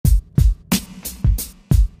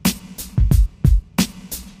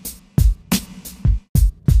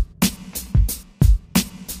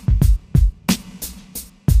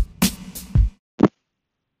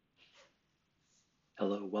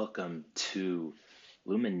to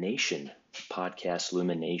Lumination, podcast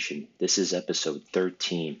Lumination. This is episode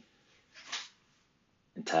 13,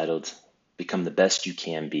 entitled Become the Best You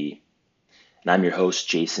Can Be. And I'm your host,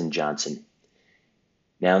 Jason Johnson.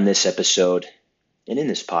 Now, in this episode and in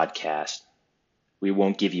this podcast, we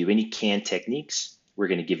won't give you any canned techniques. We're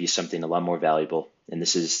going to give you something a lot more valuable. And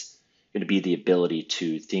this is going to be the ability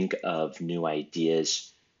to think of new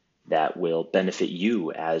ideas that will benefit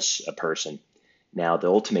you as a person. Now, the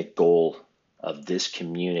ultimate goal of this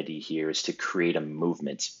community here is to create a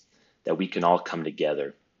movement that we can all come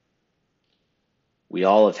together. We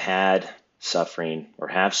all have had suffering or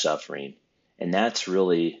have suffering, and that's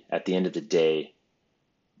really, at the end of the day,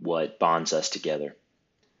 what bonds us together.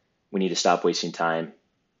 We need to stop wasting time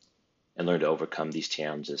and learn to overcome these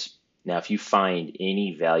challenges. Now, if you find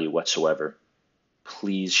any value whatsoever,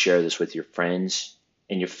 please share this with your friends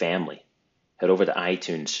and your family. Head over to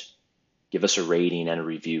iTunes. Give us a rating and a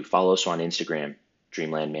review. Follow us on Instagram,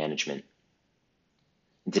 Dreamland Management.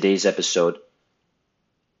 In today's episode,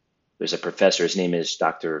 there's a professor. His name is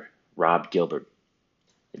Dr. Rob Gilbert.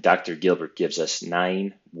 Dr. Gilbert gives us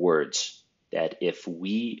 9 words that if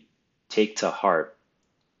we take to heart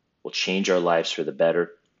will change our lives for the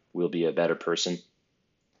better. We'll be a better person.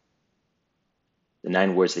 The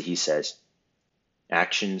 9 words that he says: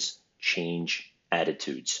 actions change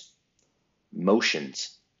attitudes.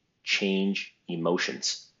 Motions change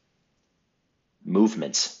emotions.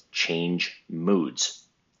 Movements change moods.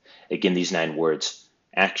 Again, these 9 words: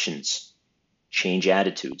 actions change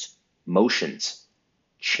attitudes. Motions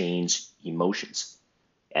change emotions.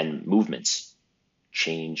 And movements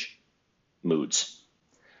change moods.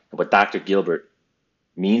 And what Dr. Gilbert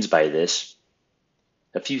means by this,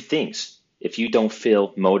 a few things. If you don't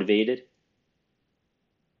feel motivated,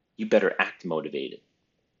 you better act motivated.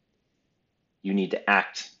 You need to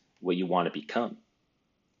act what you want to become.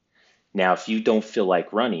 Now, if you don't feel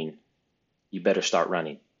like running, you better start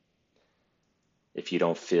running. If you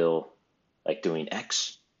don't feel like doing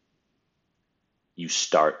X, you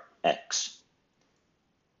start X.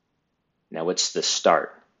 Now, what's the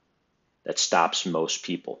start that stops most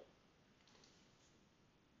people?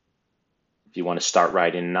 If you want to start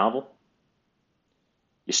writing a novel,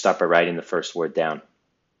 you start by writing the first word down.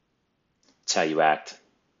 It's how you act.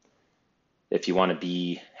 If you want to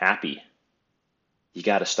be happy, you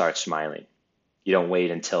got to start smiling. You don't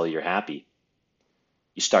wait until you're happy.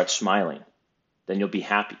 You start smiling. Then you'll be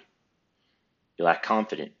happy. You'll act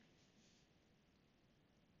confident.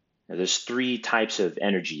 Now, there's 3 types of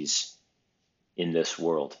energies in this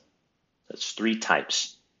world. There's 3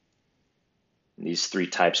 types. And these 3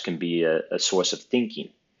 types can be a source of thinking.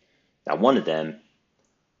 Now, one of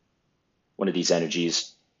these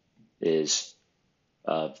energies is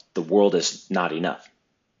the world is not enough.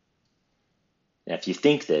 Now, if you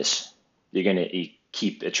think this, you're going to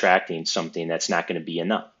keep attracting something that's not going to be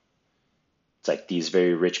enough. It's like these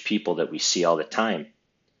very rich people that we see all the time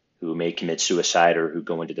who may commit suicide or who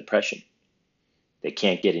go into depression. They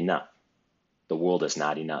can't get enough. The world is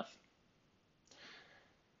not enough.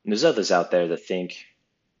 And there's others out there that think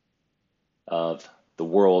of the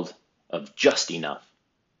world of just enough.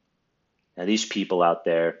 Now, these people out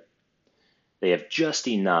there, they have just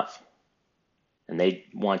enough, and they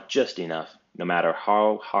want just enough no matter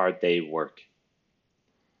how hard they work.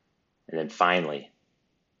 And then finally,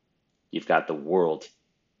 you've got the world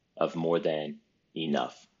of more than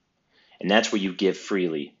enough. And that's where you give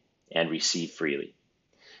freely and receive freely.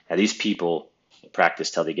 Now, these people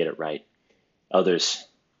practice till they get it right. Others,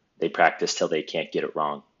 they practice till they can't get it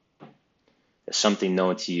wrong. If something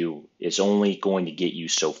known to you is only going to get you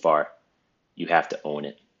so far, you have to own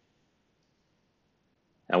it.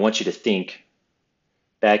 I want you to think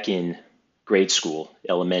back in grade school,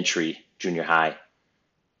 elementary, junior high,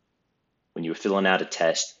 when you were filling out a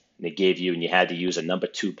test and they gave you and you had to use a number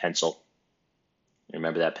 2 pencil. You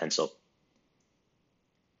remember that pencil?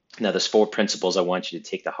 Now, there's 4 principles I want you to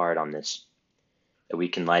take to heart on this that we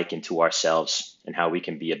can liken to ourselves and how we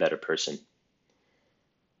can be a better person.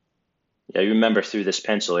 You remember through this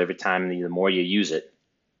pencil, every time the more you use it,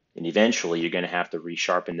 and eventually you're going to have to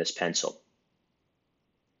resharpen this pencil.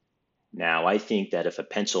 Now, I think that if a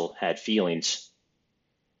pencil had feelings,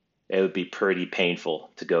 it would be pretty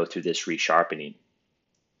painful to go through this resharpening.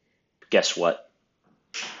 But guess what?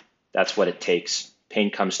 That's what it takes.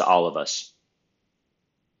 Pain comes to all of us.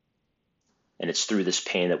 And it's through this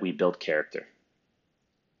pain that we build character.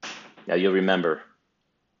 Now, you'll remember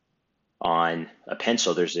on a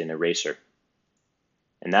pencil, there's an eraser.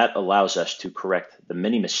 And that allows us to correct the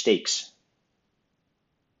many mistakes.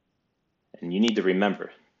 And you need to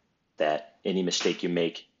remember that any mistake you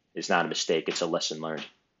make is not a mistake, it's a lesson learned.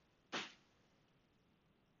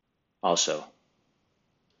 Also,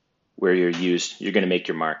 where you're used, you're going to make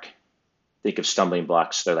your mark. Think of stumbling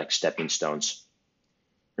blocks, they're like stepping stones.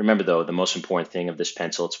 Remember, though, the most important thing of this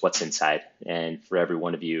pencil, it's what's inside. And for every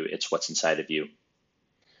one of you, it's what's inside of you.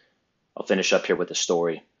 I'll finish up here with a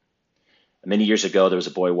story. Many years ago, there was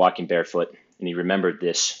a boy walking barefoot, and he remembered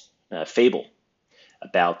this fable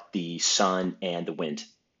about the sun and the wind.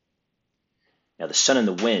 Now, the sun and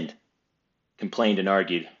the wind complained and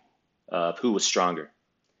argued of who was stronger.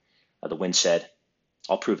 The wind said,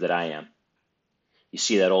 "I'll prove that I am. You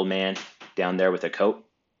see that old man down there with a coat?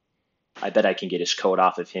 I bet I can get his coat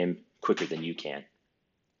off of him quicker than you can."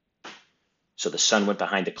 So the sun went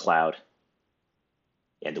behind a cloud,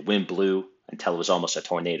 and the wind blew until it was almost a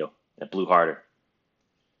tornado. It blew harder.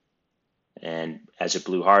 And as it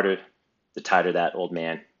blew harder, the tighter that old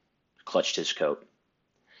man clutched his coat.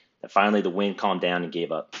 And finally, the wind calmed down and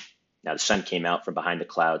gave up. Now the sun came out from behind the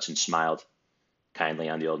clouds and smiled kindly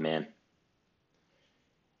on the old man.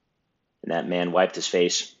 And that man wiped his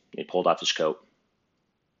face and he pulled off his coat.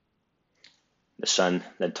 The sun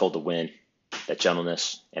then told the wind that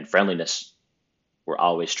gentleness and friendliness were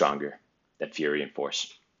always stronger than fury and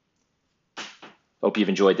force. Hope you've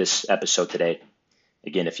enjoyed this episode today.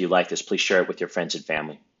 Again, if you like this, please share it with your friends and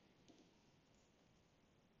family.